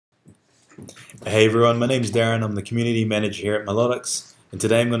Hey everyone, my name is Darren. I'm the Community Manager here at Melodics, and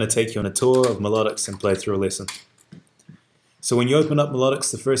today I'm going to take you on a tour of Melodics and play through a lesson. So when you open up Melodics,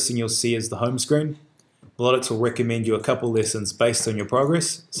 the first thing you'll see is the home screen. Melodics will recommend you a couple lessons based on your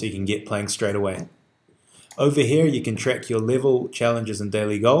progress, so you can get playing straight away. Over here you can track your level, challenges and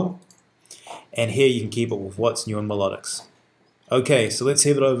daily goal, and here you can keep up with what's new in Melodics. Okay, so let's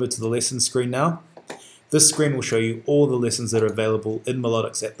head over to the lesson screen now. This screen will show you all the lessons that are available in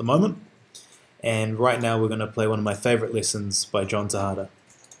Melodics at the moment. And right now we're going to play one of my favorite lessons by John Tejada.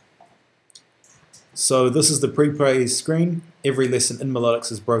 So this is the pre-play screen. Every lesson in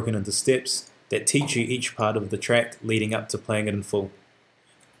Melodics is broken into steps that teach you each part of the track leading up to playing it in full.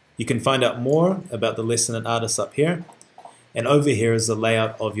 You can find out more about the lesson and artists up here, and over here is the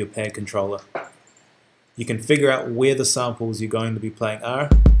layout of your pad controller. You can figure out where the samples you're going to be playing are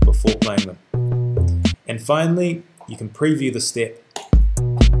before playing them. And finally, you can preview the step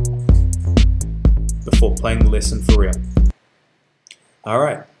before playing the lesson for real.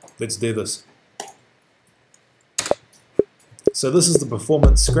 Alright, let's do this. So this is the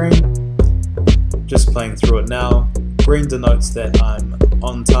performance screen, just playing through it now. Green denotes that I'm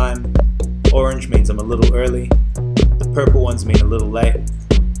on time, orange means I'm a little early, the purple ones mean a little late,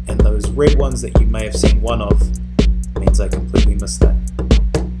 and those red ones that you may have seen one of means I completely missed that.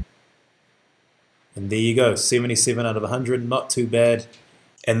 And there you go, 77 out of 100, not too bad.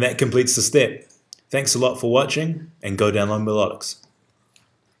 And that completes the step. Thanks a lot for watching, and go download Melodics.